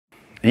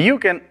You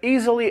can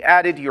easily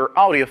edit your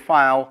audio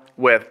file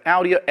with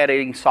audio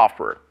editing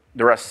software.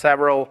 There are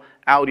several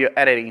audio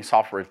editing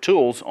software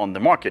tools on the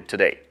market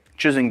today.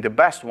 Choosing the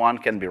best one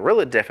can be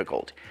really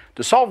difficult.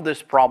 To solve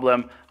this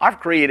problem, I've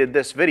created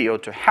this video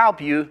to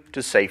help you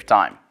to save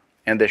time.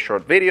 In this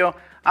short video,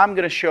 I'm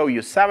going to show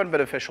you 7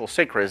 beneficial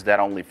secrets that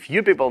only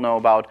few people know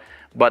about,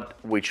 but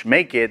which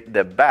make it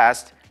the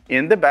best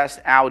in the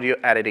best audio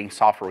editing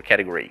software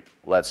category.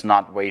 Let's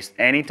not waste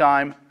any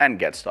time and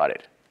get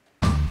started.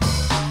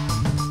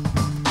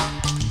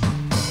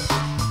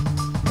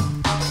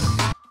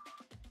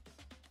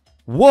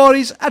 What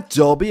is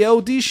Adobe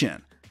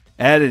Audition?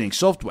 Editing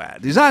software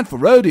designed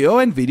for audio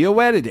and video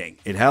editing.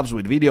 It helps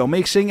with video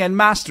mixing and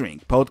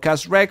mastering,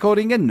 podcast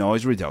recording and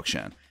noise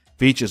reduction.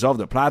 Features of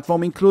the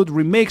platform include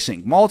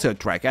remixing,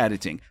 multi-track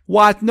editing,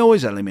 white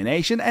noise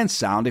elimination and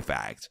sound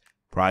effects.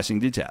 Pricing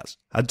details.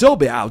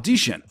 Adobe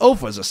Audition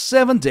offers a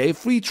 7-day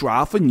free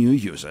trial for new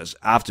users,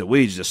 after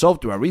which the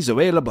software is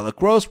available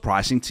across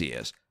pricing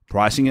tiers.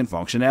 Pricing and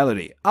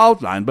functionality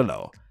outlined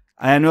below.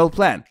 Annual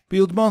plan,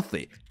 billed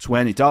monthly,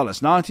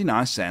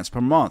 $20.99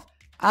 per month.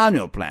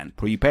 Annual plan,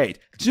 prepaid,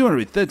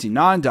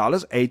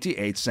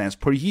 $239.88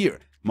 per year.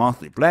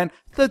 Monthly plan,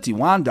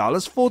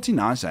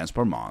 $31.49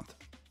 per month.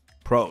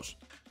 Pros.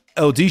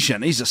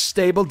 Audition is a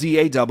stable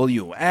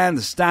DAW and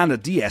the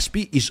standard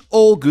DSP is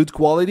all good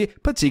quality,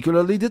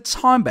 particularly the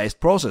time-based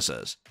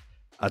processors.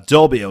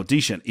 Adobe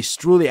Audition is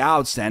truly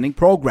outstanding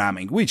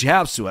programming which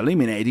helps to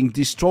eliminating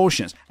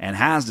distortions,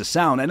 enhance the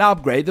sound and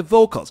upgrade the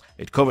vocals.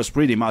 It covers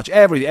pretty much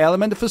every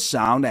element of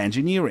sound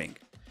engineering.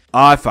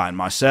 I find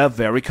myself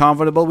very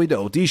comfortable with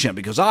Audition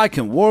because I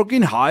can work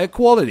in higher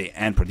quality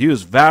and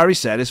produce very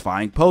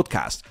satisfying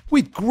podcasts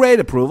with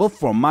great approval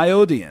from my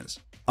audience.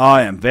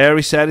 I am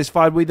very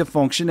satisfied with the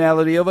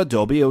functionality of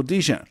Adobe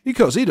Audition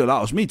because it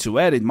allows me to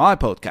edit my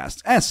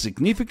podcasts and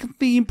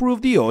significantly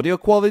improve the audio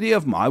quality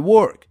of my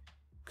work.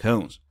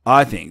 Cons.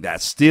 I think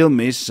that still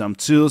miss some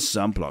tools,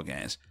 some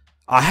plugins.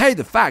 I hate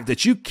the fact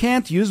that you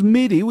can't use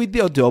MIDI with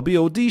the Adobe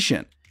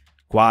Audition.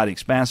 Quite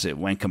expensive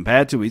when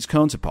compared to its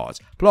counterparts,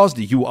 plus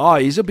the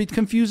UI is a bit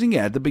confusing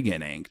at the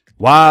beginning.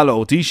 While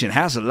Audition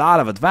has a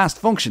lot of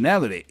advanced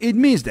functionality, it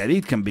means that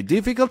it can be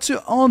difficult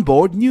to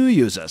onboard new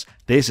users.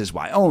 This is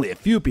why only a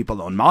few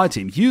people on my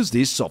team use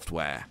this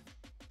software.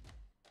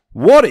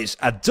 What is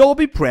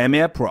Adobe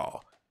Premiere Pro?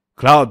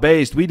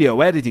 Cloud-based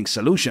video editing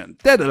solution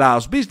that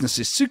allows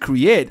businesses to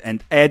create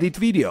and edit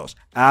videos,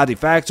 add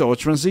effects or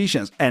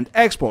transitions, and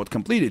export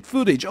completed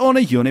footage on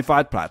a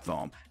unified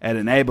platform. It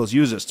enables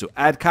users to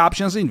add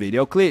captions in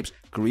video clips,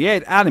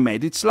 create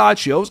animated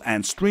slideshows,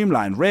 and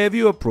streamline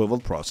review approval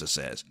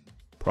processes.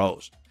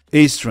 Pros.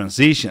 Its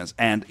transitions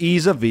and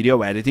ease of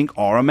video editing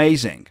are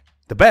amazing.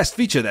 The best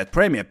feature that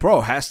Premiere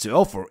Pro has to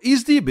offer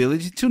is the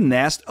ability to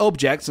nest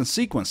objects and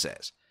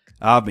sequences.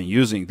 I've been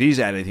using this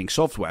editing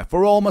software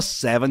for almost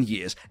 7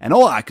 years, and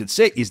all I could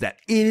say is that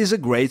it is a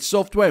great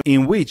software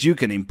in which you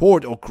can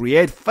import or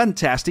create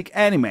fantastic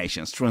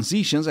animations,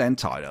 transitions, and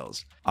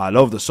titles. I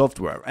love the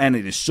software, and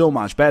it is so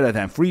much better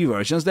than free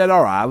versions that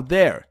are out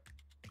there.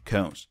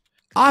 Cons.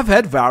 I've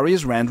had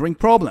various rendering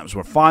problems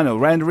where final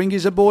rendering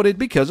is aborted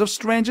because of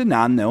strange and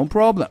unknown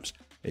problems.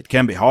 It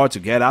can be hard to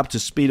get up to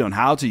speed on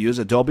how to use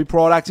Adobe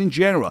products in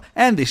general,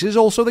 and this is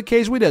also the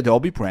case with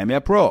Adobe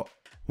Premiere Pro.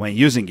 When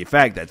using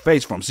effect that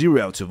fades from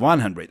 0 to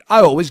 100,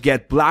 I always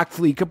get black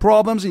flicker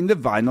problems in the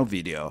final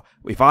video.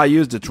 If I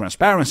use the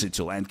transparency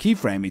tool and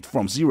keyframe it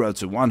from 0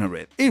 to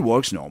 100, it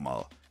works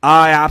normal.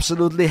 I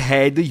absolutely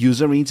hate the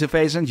user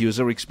interface and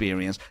user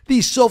experience.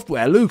 This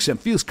software looks and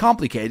feels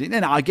complicated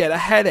and I get a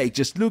headache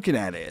just looking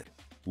at it.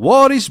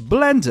 What is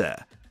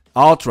Blender?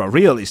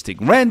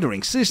 Ultra-realistic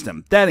rendering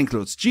system that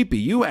includes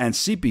GPU and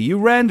CPU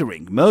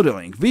rendering,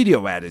 modeling,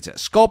 video editor,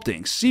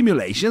 sculpting,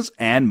 simulations,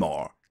 and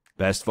more.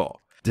 Best 4.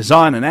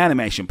 Design and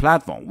animation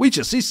platform which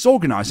assists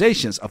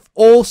organizations of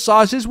all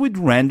sizes with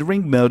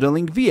rendering,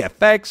 modeling,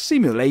 VFX,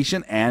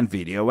 simulation, and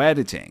video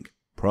editing.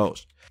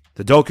 Pros.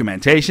 The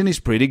documentation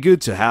is pretty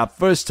good to help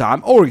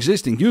first-time or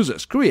existing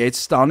users create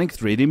stunning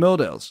 3D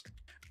models.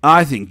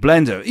 I think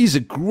Blender is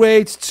a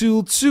great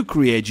tool to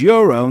create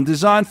your own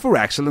design for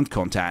excellent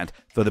content.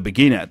 For the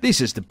beginner, this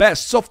is the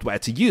best software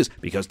to use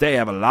because they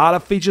have a lot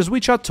of features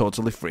which are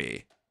totally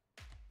free.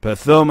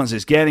 Performance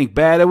is getting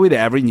better with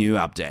every new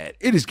update.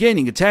 It is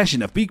gaining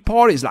attention of big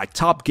parties like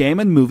top game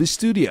and movie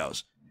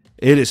studios.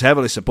 It is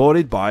heavily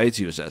supported by its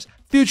users.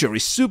 Future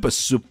is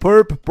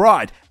superb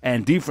bright,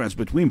 and difference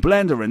between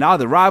Blender and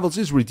other rivals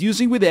is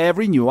reducing with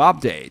every new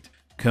update.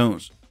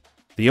 Cons.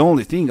 The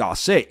only thing I'll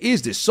say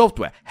is this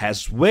software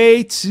has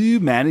way too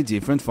many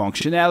different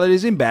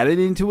functionalities embedded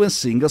into a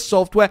single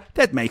software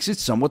that makes it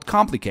somewhat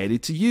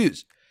complicated to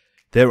use.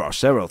 There are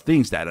several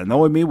things that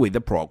annoy me with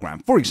the program,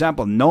 for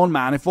example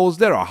non-manifolds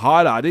that are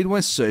highlighted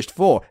when searched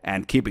for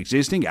and keep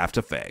existing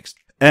after fixed.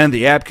 And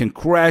the app can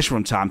crash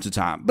from time to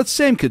time, but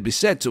same could be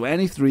said to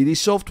any 3D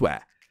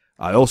software.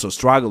 I also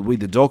struggled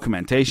with the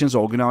documentation's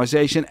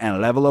organization and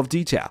level of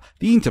detail.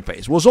 The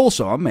interface was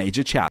also a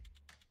major challenge.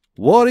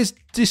 What is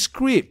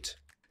Descript?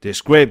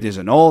 Descript is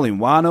an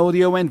all-in-one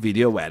audio and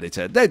video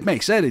editor that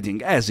makes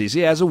editing as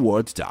easy as a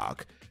Word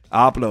doc.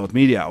 Upload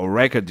media or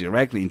record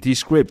directly in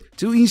Descript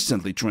to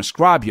instantly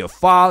transcribe your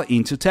file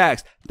into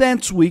text, then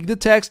tweak the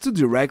text to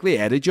directly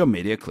edit your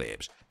media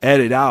clips.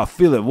 Edit out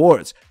filler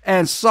words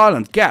and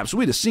silent gaps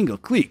with a single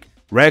click.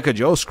 Record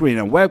your screen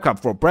and webcam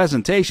for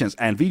presentations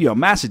and video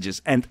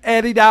messages and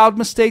edit out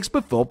mistakes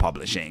before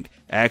publishing.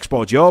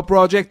 Export your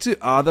project to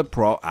other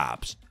pro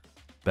apps.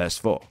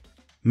 Best 4.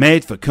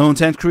 Made for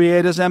content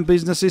creators and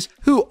businesses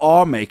who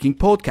are making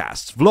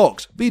podcasts,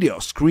 vlogs,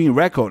 videos, screen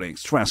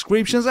recordings,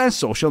 transcriptions, and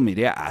social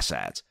media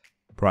assets.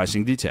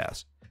 Pricing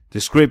details.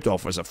 Descript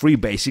offers a free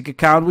basic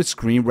account with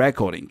screen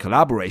recording,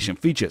 collaboration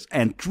features,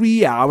 and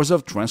 3 hours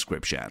of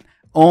transcription.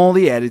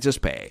 Only editors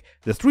pay.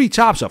 The 3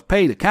 types of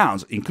paid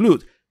accounts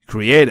include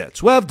Creator,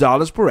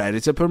 $12 per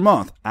editor per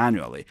month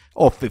annually,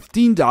 or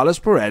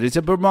 $15 per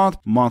editor per month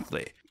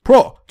monthly.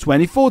 Pro,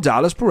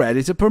 $24 per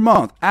editor per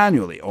month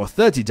annually, or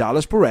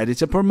 $30 per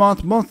editor per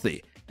month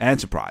monthly.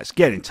 Enterprise,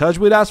 get in touch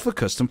with us for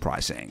custom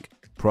pricing.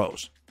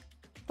 Pros.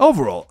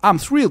 Overall, I'm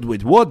thrilled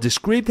with what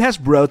Descript has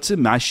brought to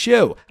my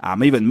show.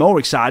 I'm even more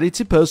excited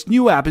to post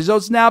new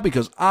episodes now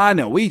because I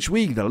know each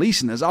week the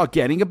listeners are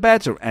getting a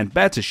better and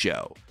better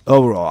show.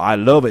 Overall, I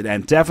love it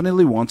and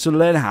definitely want to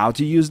learn how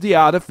to use the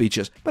other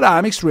features, but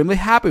I'm extremely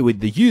happy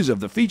with the use of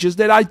the features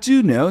that I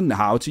do know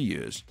how to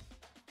use.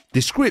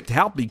 Descript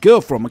helped me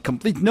go from a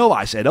complete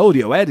novice at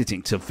audio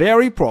editing to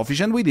very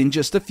proficient within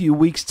just a few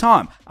weeks'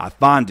 time. I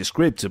find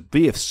Descript to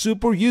be a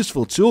super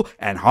useful tool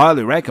and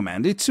highly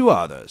recommend it to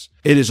others.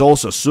 It is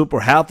also super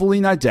helpful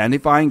in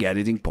identifying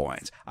editing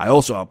points. I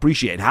also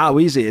appreciate how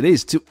easy it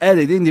is to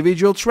edit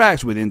individual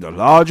tracks within the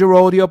larger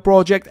audio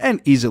project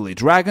and easily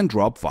drag and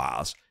drop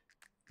files.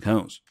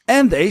 Cons.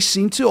 And they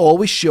seem to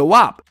always show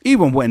up,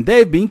 even when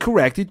they've been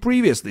corrected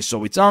previously,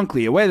 so it's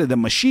unclear whether the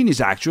machine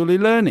is actually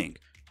learning.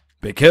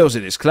 Because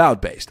it is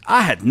cloud-based,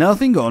 I had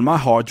nothing on my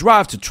hard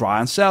drive to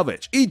try and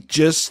salvage. It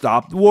just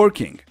stopped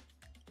working.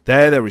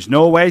 There is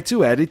no way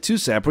to edit 2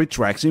 separate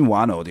tracks in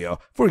one audio,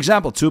 for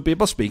example 2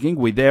 people speaking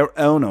with their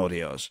own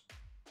audios.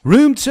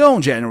 Room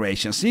tone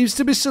generation seems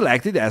to be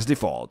selected as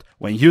default.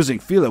 When using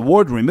filler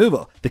word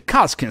removal, the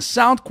cuts can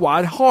sound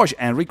quite harsh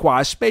and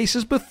require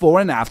spaces before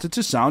and after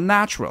to sound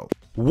natural.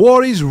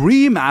 What is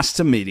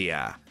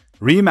ReMasterMedia?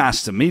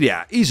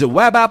 ReMasterMedia is a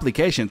web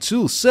application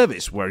tool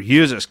service where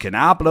users can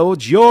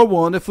upload your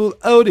wonderful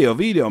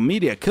audio-video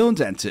media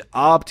content to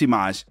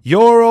optimize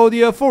your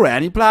audio for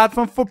any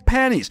platform for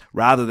pennies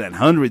rather than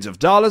hundreds of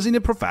dollars in a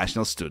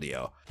professional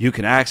studio. You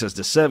can access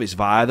the service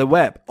via the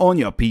web, on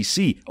your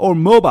PC or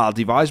mobile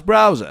device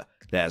browser.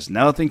 There's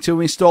nothing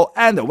to install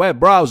and the web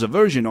browser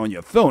version on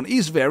your phone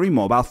is very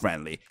mobile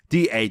friendly.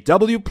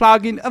 DAW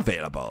plugin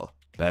available.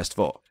 Best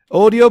 4.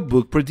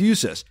 Audiobook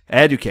producers,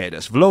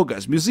 educators,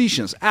 vloggers,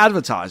 musicians,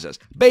 advertisers,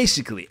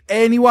 basically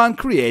anyone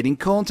creating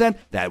content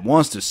that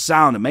wants to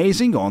sound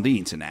amazing on the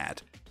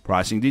internet.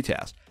 Pricing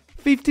details.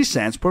 50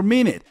 cents per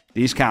minute.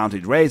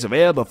 Discounted rates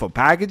available for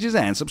packages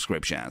and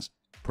subscriptions.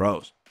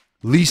 Pros.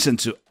 Listen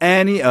to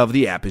any of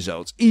the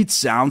episodes. It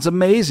sounds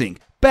amazing.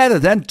 Better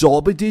than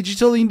Dolby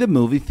Digital in the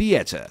movie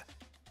theater.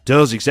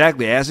 Does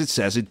exactly as it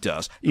says it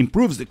does.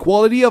 Improves the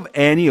quality of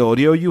any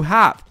audio you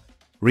have.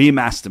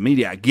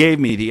 ReMasterMedia gave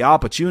me the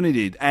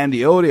opportunity and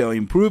the audio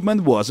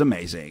improvement was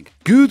amazing.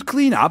 Good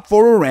cleanup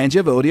for a range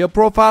of audio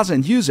profiles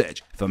and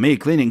usage. For me,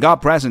 cleaning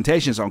up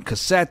presentations on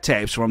cassette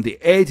tapes from the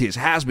 80s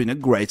has been a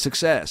great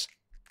success.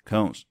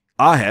 Cons.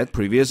 I had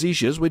previous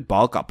issues with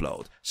bulk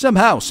upload.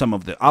 Somehow some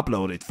of the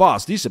uploaded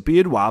files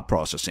disappeared while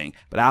processing,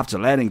 but after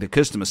letting the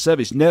customer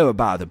service know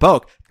about the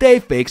bug,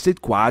 they fixed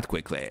it quite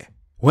quickly.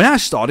 When I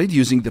started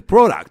using the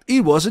product,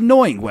 it was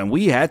annoying when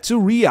we had to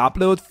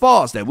re-upload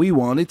files that we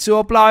wanted to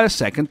apply a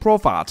second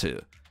profile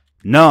to.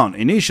 None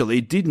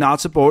initially did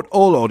not support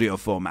all audio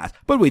formats,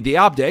 but with the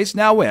updates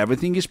now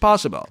everything is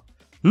possible.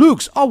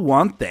 Looks are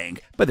one thing,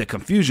 but the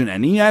confusion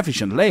and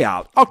inefficient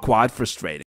layout are quite frustrating.